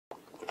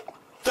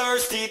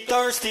thirsty,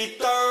 thirsty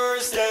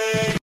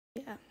Thursday.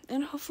 Yeah,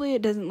 and hopefully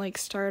it doesn't like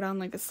start on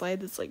like a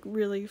slide that's like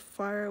really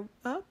far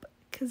up,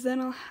 because then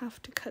I'll have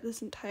to cut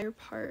this entire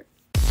part.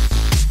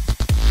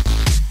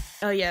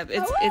 Oh yeah,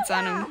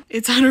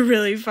 it's on a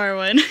really far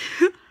one.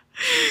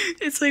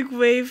 It's like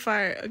way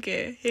far.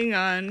 Okay, hang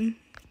on.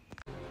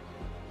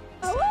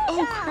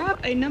 Oh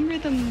crap, I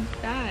numbered them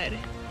bad.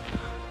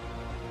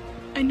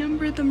 I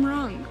numbered them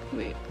wrong.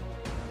 Wait.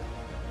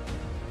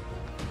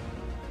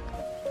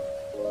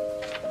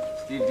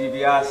 Steve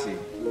DiBiase.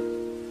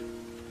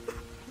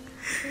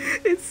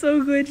 It's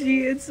so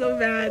glitchy, it's so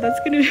bad. That's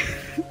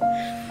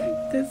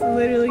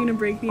literally gonna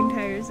break the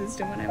entire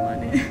system when I'm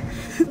on it.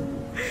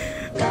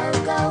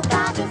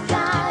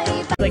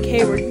 Like,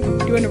 hey, we're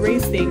doing a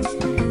race thing.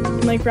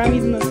 And like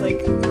Rami's in this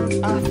like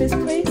office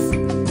place.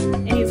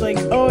 And he's like,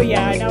 oh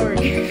yeah, now we're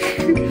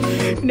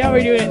now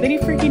we're doing it. Then he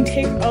freaking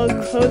takes all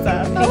his clothes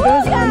off and he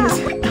goes on this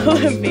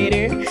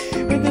elevator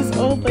with this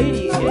old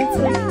lady. And it's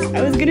like,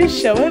 I was gonna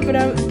show it,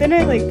 but then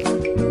I like...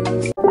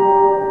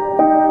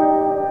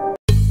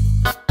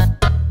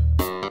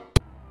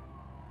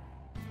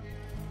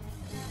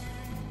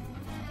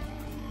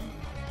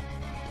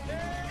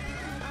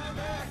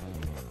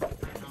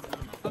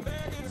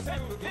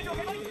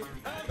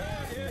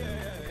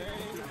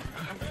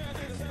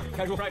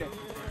 Casual Friday.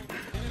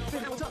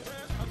 What's up?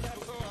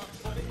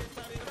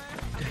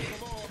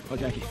 Oh,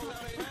 Jackie.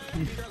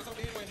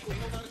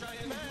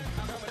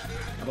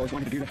 I've always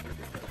wanted to do that.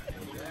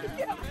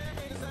 Yeah.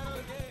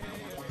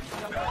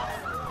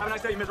 Have a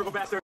nice day, you miserable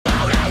bastard.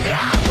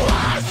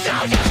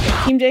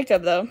 Team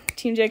Jacob, though.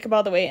 Team Jacob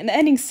all the way. And the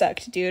ending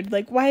sucked, dude.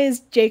 Like, why is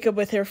Jacob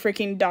with her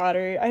freaking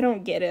daughter? I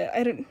don't get it.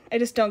 I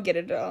just don't get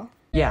it at all.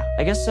 Yeah,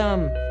 I guess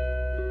I'm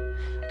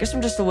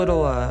just a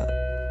little, I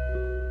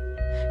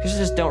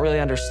just don't really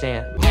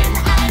understand.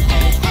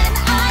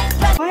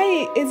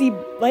 Why is he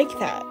like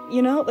that,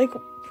 you know? Like,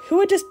 who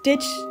would just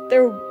ditch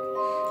their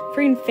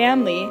freaking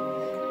family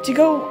to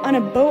go on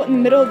a boat in the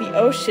middle of the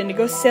ocean, to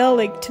go sail,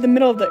 like, to the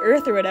middle of the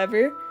earth or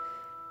whatever,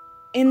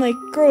 and, like,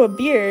 grow a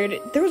beard?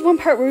 There was one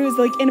part where he was,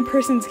 like, in a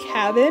person's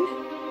cabin.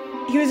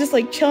 He was just,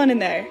 like, chilling in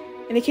there.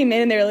 And they came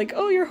in and they were like,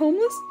 oh, you're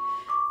homeless?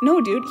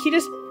 No, dude, he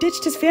just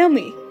ditched his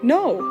family.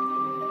 No.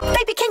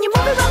 Baby, can you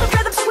move around the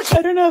rhythm?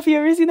 I don't know if you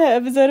ever seen that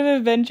episode of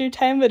Adventure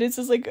Time, but it's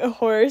just like a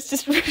horse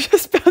just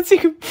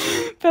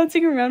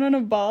bouncing around on a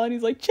ball, and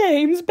he's like,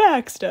 James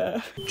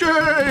Baxter.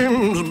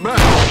 James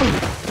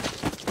Baxter.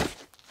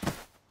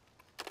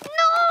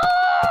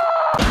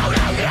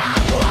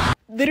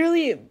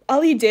 Literally, all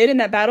he did in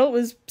that battle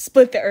was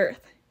split the earth.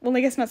 Well,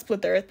 I guess not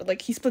split the earth, but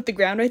like he split the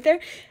ground right there,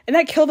 and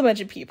that killed a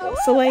bunch of people.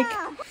 So like,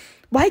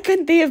 why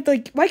couldn't he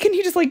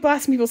just like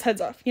blast people's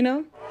heads off, you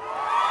know?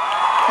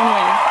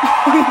 Anyway.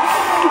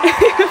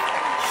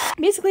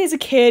 Basically, as a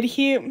kid,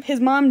 his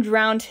mom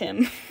drowned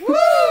him.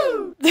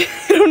 Woo! I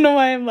don't know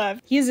why I'm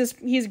laughing.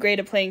 He's great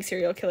at playing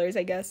serial killers,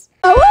 I guess.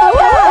 But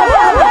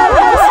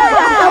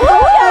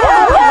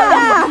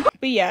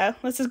yeah,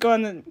 let's just go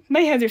on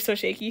my hands are so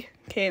shaky.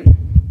 Okay,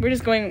 we're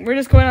just going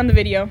on the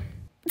video.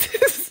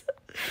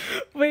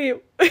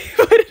 Wait, what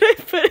did I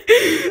put?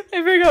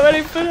 I forgot what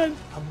I put on.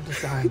 I'm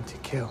designed to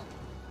kill.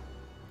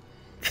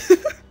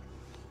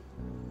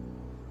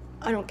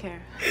 I don't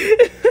care.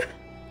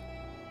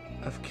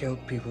 I've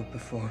killed people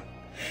before.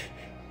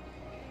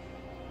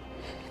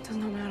 It does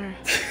not matter.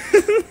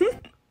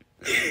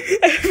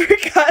 I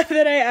forgot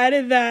that I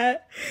added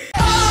that.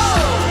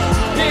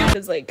 It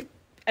was like,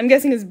 I'm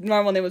guessing his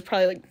normal name was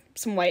probably like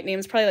some white name.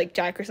 It's probably like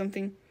Jack or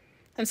something.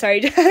 I'm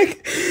sorry, Jack.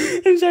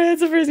 I'm sorry,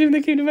 that's the first name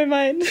that came to my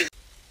mind.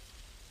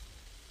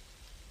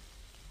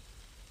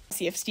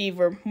 See if Steve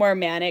were more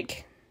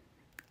manic.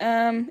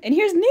 And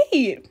here's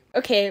Nate.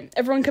 Okay,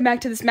 everyone come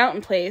back to this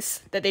mountain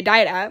place that they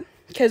died at,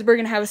 because we're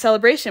gonna have a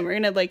celebration. We're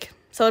gonna like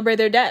celebrate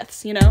their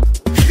deaths, you know?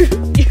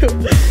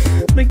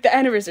 Like the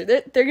anniversary.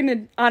 They're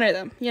gonna honor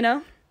them, you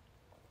know?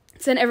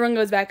 So then everyone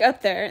goes back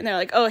up there and they're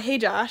like, oh, hey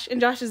Josh. And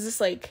Josh is just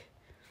like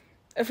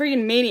a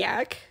freaking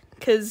maniac,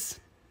 because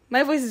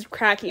my voice is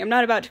cracking. I'm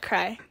not about to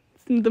cry.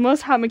 The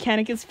most hot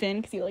mechanic is Finn,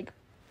 because he like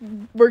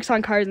works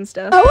on cars and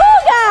stuff. Oh,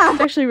 yeah!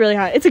 It's actually really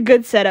hot. It's a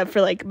good setup for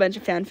like a bunch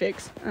of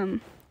fanfics.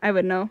 I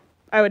would know.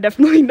 I would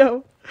definitely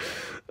know.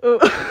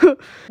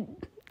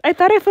 I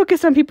thought I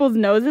focused on people's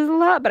noses a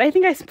lot, but I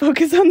think I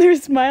focus on their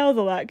smiles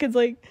a lot, because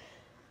like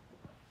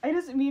I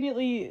just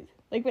immediately,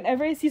 like,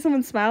 whenever I see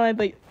someone smile, I'd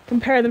like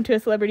compare them to a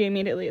celebrity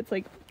immediately. It's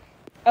like,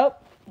 oh,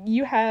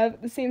 you have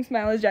the same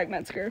smile as Jack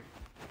Metzger,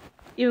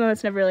 even though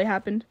it's never really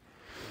happened.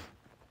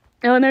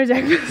 Oh, and there's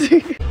Jack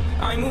Metzger.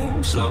 I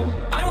move slow,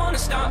 I wanna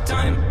stop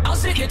time. I'll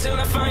sit here till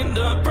I find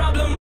the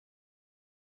problem.